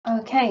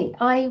Okay,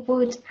 I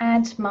would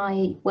add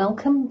my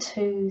welcome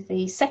to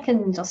the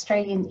second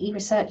Australian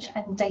eResearch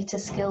and Data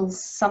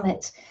Skills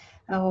Summit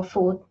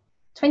for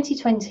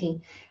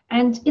 2020.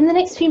 And in the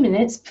next few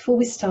minutes before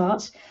we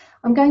start,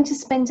 I'm going to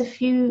spend a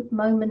few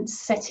moments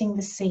setting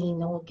the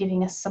scene or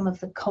giving us some of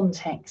the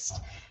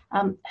context.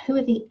 Who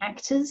are the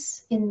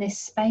actors in this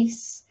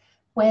space?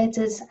 Where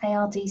does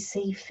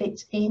ARDC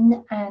fit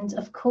in? And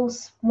of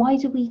course, why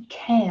do we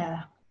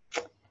care?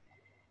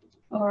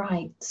 All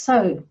right,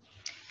 so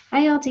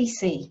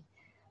ARDC.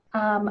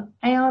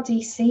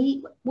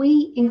 ARDC,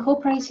 we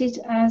incorporated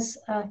as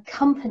a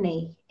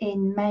company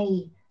in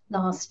May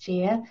last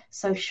year,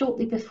 so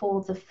shortly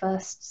before the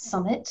first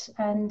summit,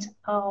 and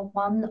are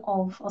one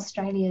of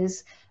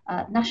Australia's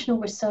national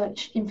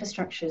research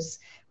infrastructures,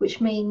 which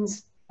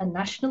means a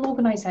national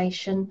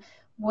organisation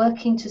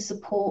working to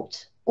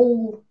support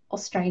all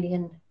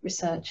Australian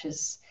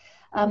researchers.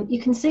 You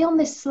can see on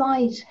this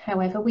slide,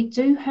 however, we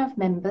do have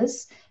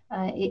members.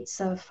 It's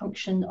a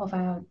function of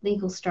our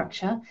legal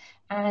structure,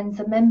 and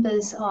the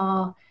members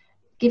are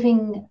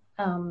giving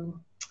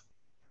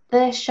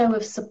their show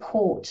of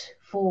support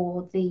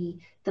for the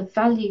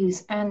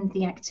values and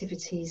the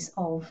activities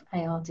of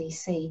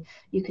ARDC.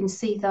 You can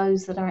see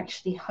those that are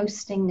actually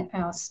hosting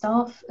our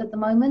staff at the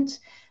moment.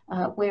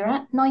 We're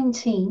at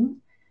 19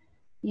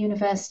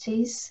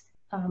 universities,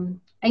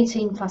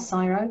 18 plus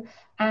CSIRO,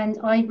 and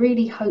I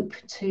really hope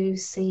to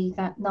see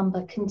that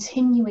number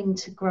continuing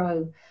to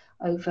grow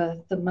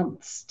over the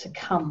months to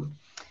come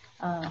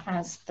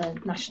as the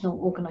national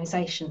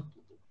organisation.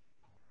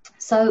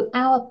 So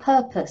our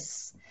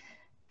purpose,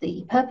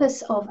 the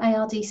purpose of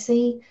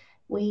ARDC,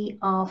 we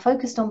are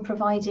focused on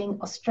providing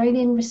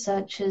Australian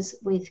researchers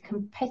with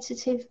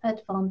competitive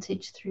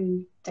advantage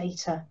through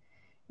data.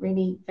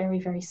 Really very,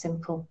 very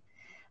simple.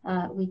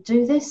 We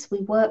do this,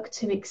 we work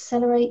to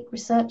accelerate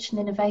research and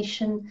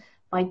innovation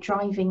by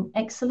driving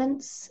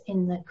excellence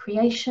in the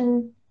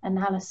creation,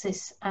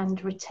 analysis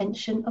and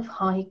retention of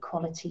high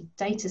quality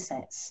data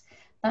sets.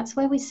 That's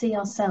where we see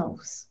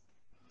ourselves.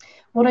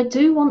 What I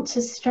do want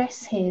to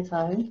stress here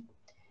though,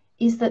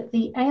 is that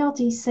the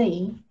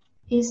ARDC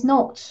is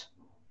not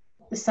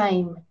the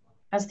same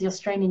as the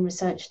Australian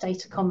Research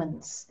Data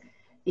Commons.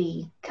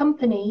 The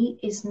company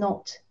is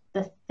not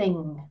the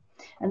thing.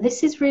 And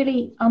this is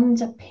really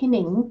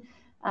underpinning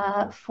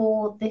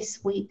for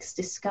this week's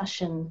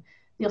discussion.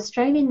 The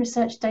Australian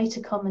Research Data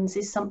Commons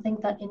is something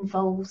that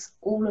involves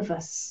all of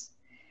us.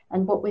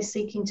 And what we're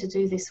seeking to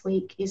do this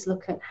week is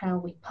look at how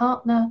we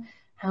partner,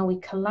 how we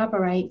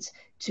collaborate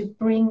to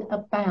bring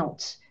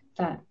about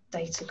that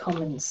data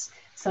commons.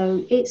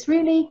 So it's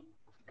really,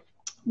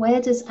 where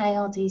does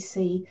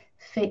ARDC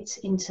fit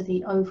into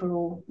the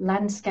overall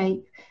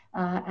landscape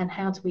and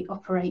how do we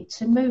operate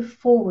to move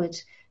forward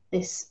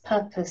this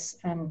purpose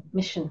and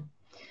mission?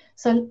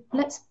 So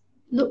let's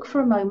look for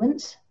a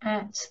moment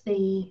at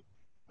the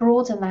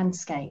broader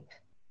landscape.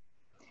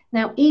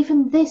 Now,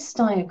 even this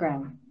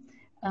diagram,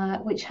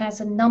 which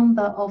has a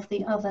number of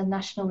the other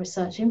national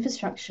research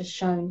infrastructures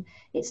shown,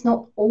 it's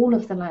not all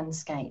of the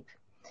landscape.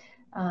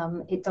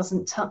 It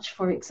doesn't touch,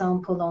 for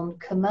example, on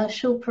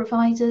commercial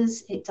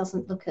providers. It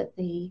doesn't look at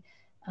the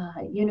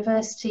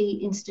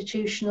university,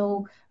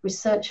 institutional,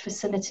 research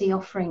facility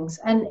offerings.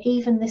 And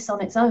even this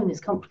on its own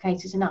is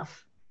complicated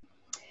enough.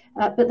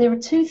 But there are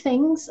two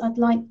things I'd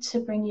like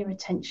to bring your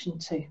attention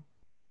to.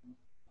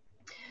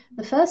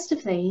 The first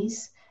of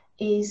these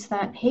is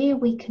that here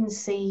we can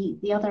see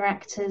the other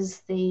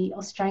actors, the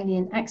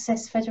Australian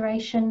Access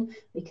Federation,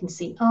 we can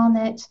see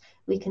ARNet,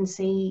 we can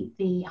see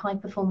the high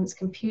performance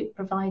compute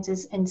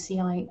providers,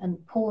 NCI and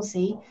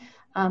PAWSI,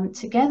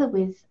 together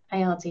with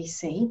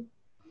ARDC.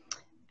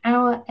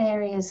 Our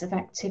areas of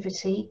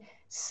activity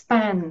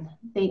span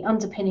the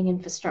underpinning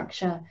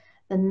infrastructure,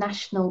 the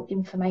national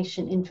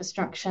information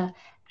infrastructure,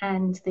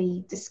 and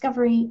the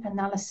discovery,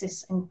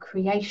 analysis and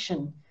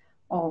creation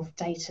of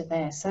data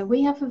there. So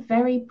we have a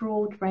very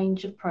broad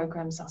range of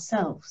programs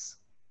ourselves.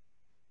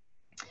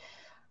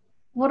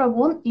 What I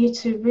want you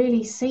to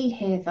really see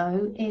here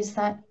though is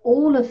that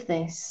all of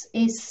this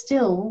is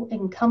still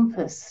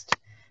encompassed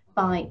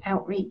by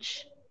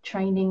outreach,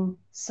 training,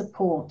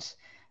 support.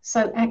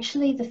 So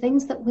actually the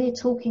things that we're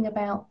talking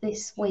about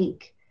this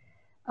week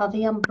are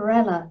the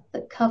umbrella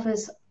that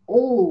covers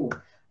all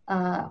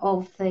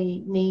of the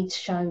needs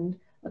shown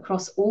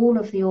across all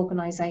of the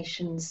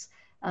organisations,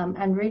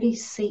 and really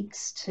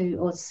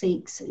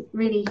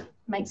really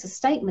makes a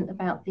statement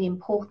about the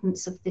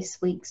importance of this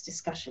week's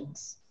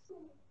discussions.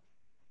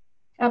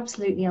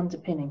 Absolutely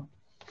underpinning.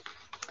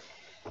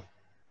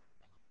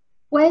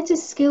 Where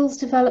does skills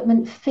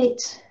development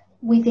fit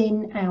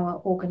within our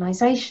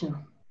organisation?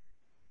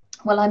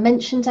 Well, I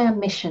mentioned our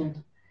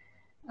mission,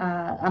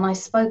 and I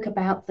spoke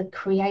about the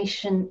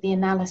creation, the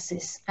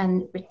analysis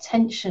and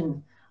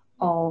retention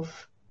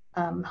of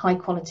high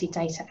quality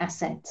data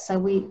assets. So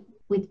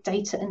with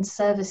data and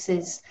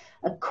services,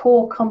 a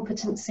core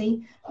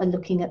competency are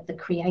looking at the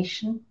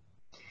creation.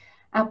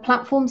 Our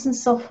platforms and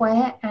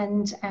software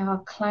and our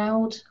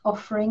cloud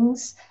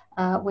offerings,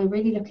 we're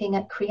really looking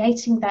at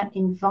creating that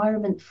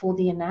environment for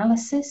the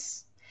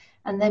analysis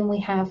And then we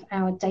have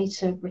our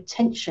data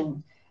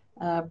retention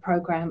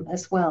program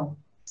as well.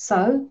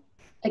 So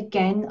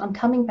again, I'm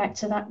coming back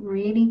to that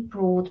really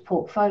broad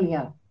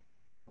portfolio.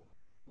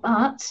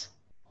 But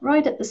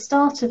right at the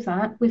start of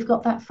that, we've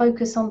got that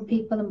focus on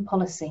people and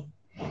policy.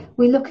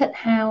 We look at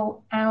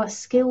how our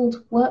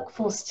skilled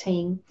workforce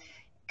team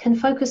can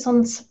focus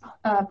on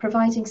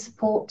providing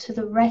support to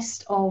the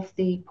rest of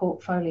the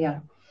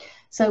portfolio.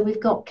 So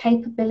we've got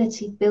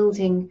capability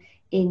building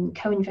in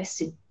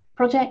co-invested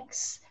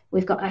projects.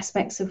 We've got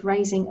aspects of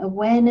raising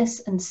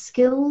awareness and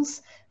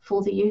skills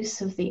for the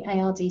use of the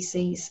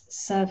ARDC's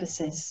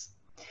services.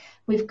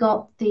 We've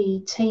got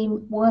the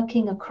team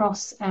working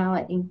across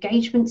our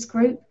engagements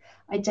group,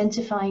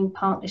 identifying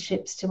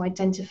partnerships to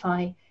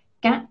identify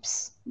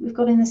gaps we've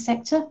got in the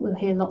sector. We'll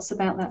hear lots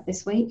about that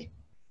this week.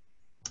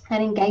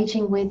 And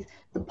engaging with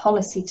the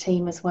policy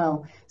team as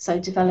well. So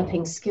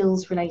developing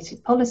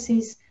skills-related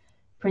policies,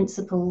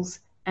 principles,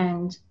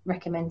 and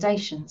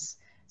recommendations.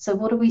 So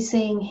what are we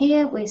seeing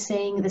here? We're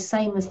seeing the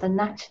same as the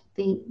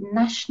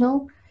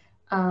national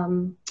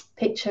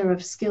picture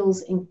of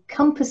skills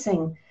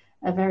encompassing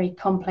a very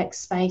complex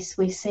space.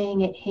 We're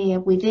seeing it here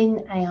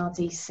within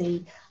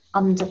ARDC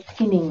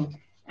underpinning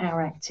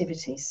our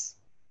activities.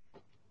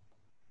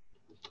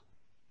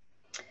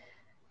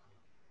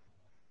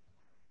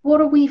 What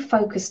are we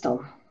focused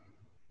on?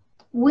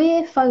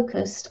 We're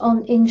focused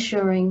on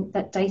ensuring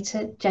that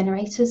data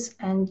generators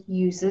and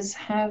users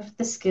have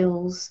the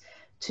skills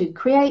to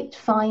create,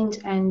 find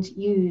and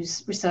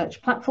use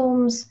research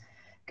platforms,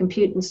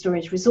 compute and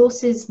storage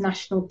resources,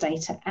 national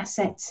data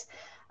assets,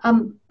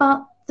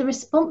 but the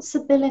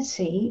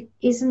responsibility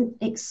isn't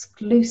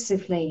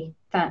exclusively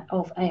that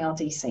of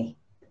ARDC.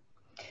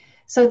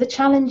 So the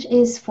challenge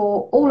is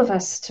for all of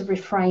us to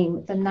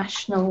reframe the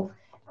national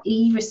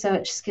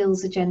eResearch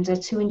skills agenda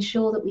to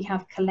ensure that we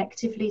have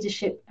collective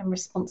leadership and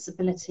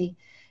responsibility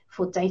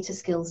for data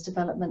skills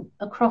development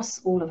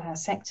across all of our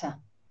sector.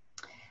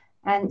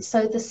 And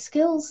so the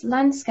skills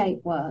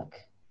landscape work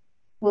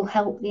will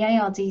help the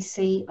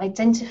ARDC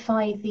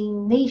identify the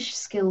niche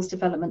skills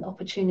development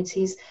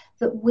opportunities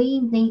that we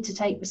need to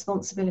take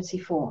responsibility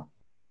for.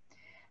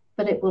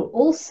 But it will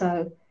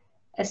also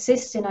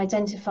assist in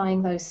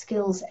identifying those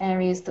skills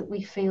areas that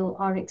we feel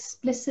are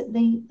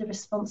explicitly the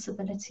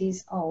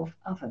responsibilities of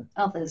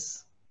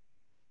others.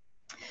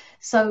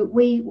 So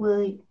we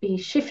will be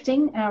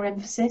shifting our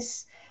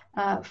emphasis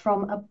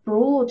from a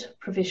broad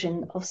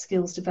provision of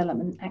skills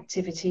development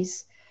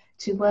activities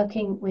to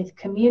working with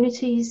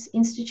communities,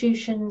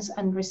 institutions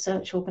and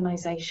research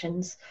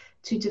organisations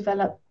to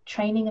develop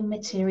training and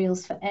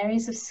materials for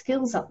areas of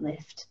skills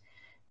uplift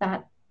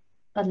that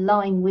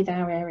align with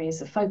our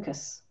areas of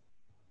focus.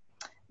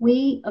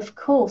 We, of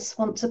course,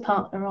 want to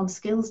partner on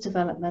skills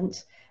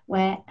development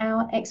where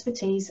our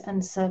expertise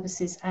and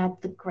services add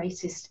the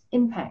greatest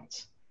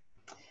impact.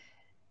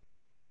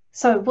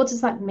 So what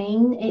does that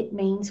mean? It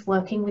means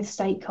working with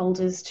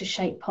stakeholders to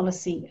shape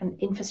policy and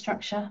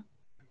infrastructure,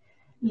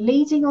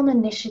 leading on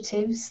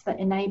initiatives that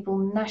enable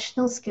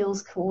national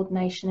skills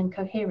coordination and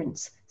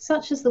coherence,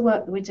 such as the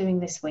work that we're doing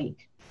this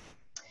week,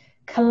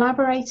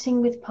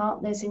 collaborating with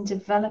partners in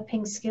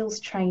developing skills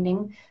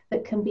training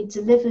that can be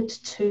delivered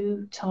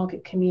to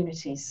target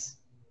communities,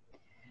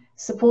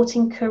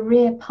 supporting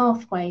career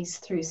pathways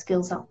through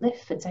skills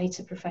uplift for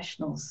data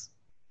professionals,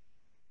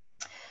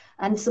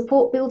 and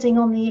support building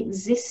on the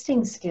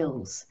existing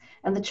skills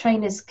and the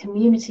trainers'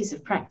 communities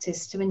of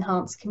practice to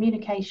enhance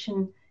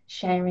communication,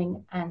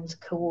 sharing and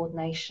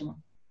coordination.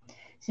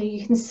 So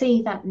you can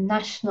see that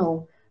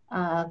national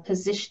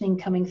positioning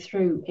coming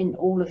through in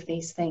all of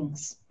these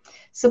things.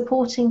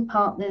 Supporting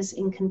partners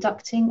in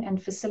conducting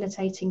and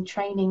facilitating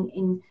training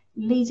in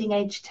leading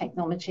edge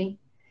technology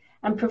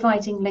and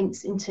providing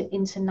links into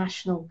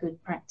international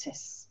good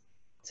practice.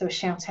 So a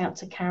shout out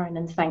to Karen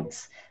and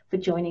thanks for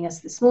joining us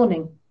this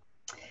morning.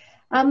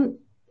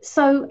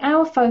 So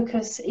our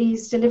focus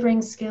is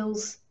delivering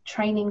skills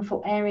training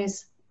for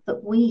areas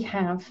that we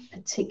have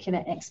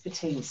particular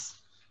expertise.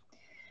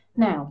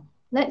 Now,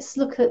 let's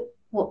look at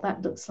what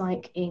that looks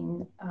like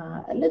in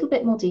a little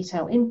bit more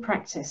detail in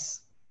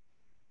practice.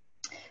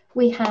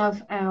 We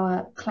have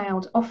our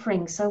cloud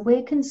offering, so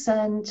we're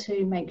concerned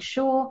to make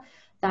sure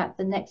that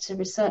the Nectar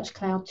Research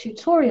Cloud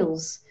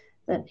tutorials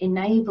that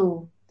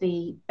enable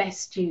the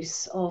best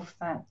use of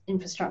that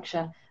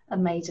infrastructure are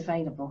made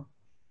available.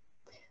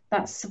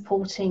 That's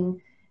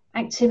supporting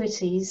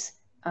activities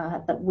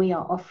that we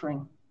are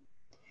offering.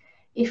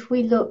 If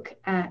we look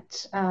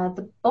at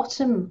the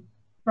bottom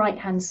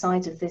right-hand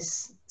side of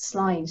this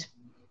slide,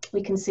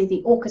 we can see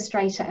the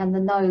orchestrator and the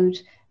node.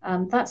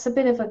 That's a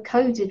bit of a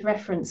coded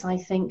reference, I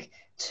think,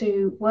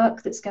 to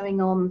work that's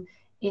going on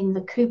in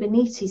the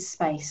Kubernetes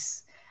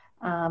space.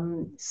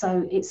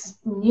 So it's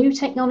new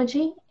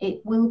technology.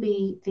 It will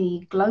be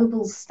the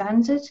global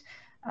standard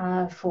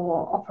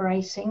for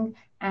operating.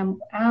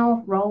 And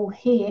our role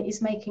here is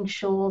making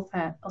sure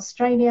that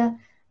Australia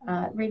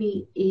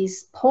really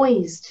is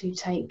poised to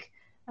take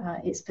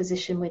its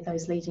position with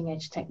those leading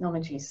edge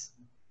technologies.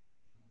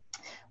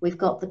 We've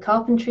got the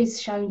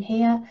carpentries shown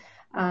here.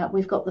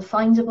 We've got the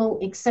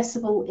findable,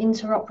 accessible,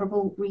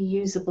 interoperable,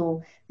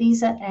 reusable.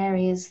 These are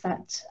areas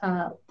that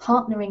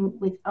partnering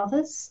with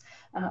others,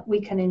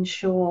 we can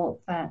ensure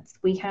that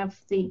we have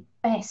the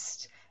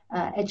best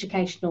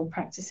educational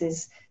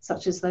practices,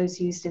 such as those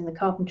used in the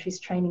Carpentries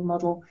training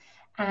model,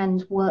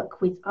 and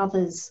work with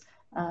others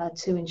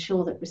to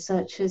ensure that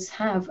researchers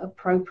have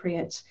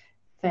appropriate,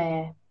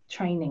 fair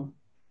training.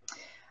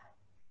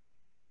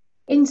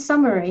 In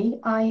summary,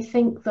 I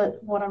think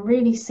that what I'm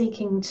really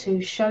seeking to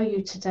show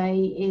you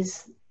today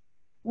is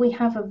we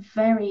have a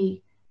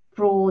very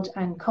broad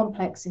and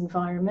complex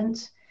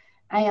environment.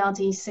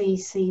 ARDC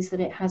sees that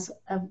it has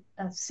a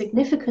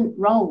significant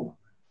role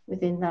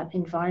within that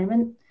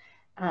environment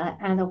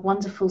and a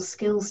wonderful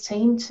skills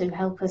team to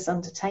help us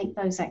undertake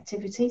those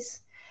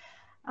activities.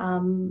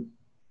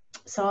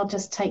 So I'll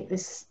just take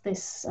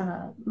this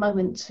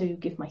moment to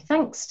give my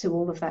thanks to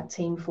all of that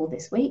team for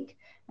this week,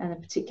 and a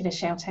particular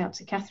shout out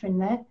to Catherine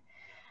there.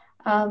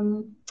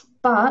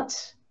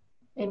 But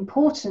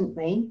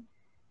importantly,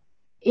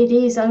 it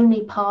is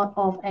only part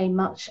of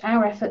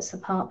our efforts are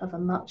part of a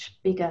much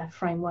bigger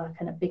framework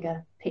and a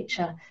bigger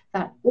picture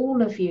that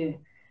all of you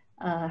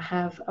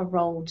have a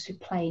role to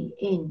play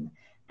in.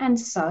 And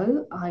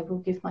so I will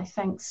give my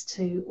thanks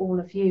to all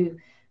of you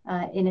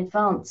in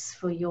advance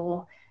for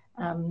your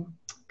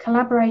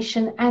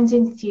collaboration and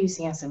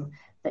enthusiasm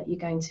that you're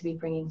going to be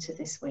bringing to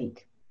this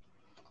week.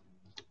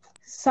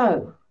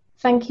 So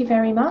thank you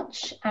very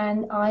much,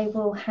 and I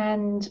will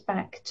hand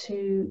back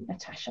to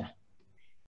Natasha.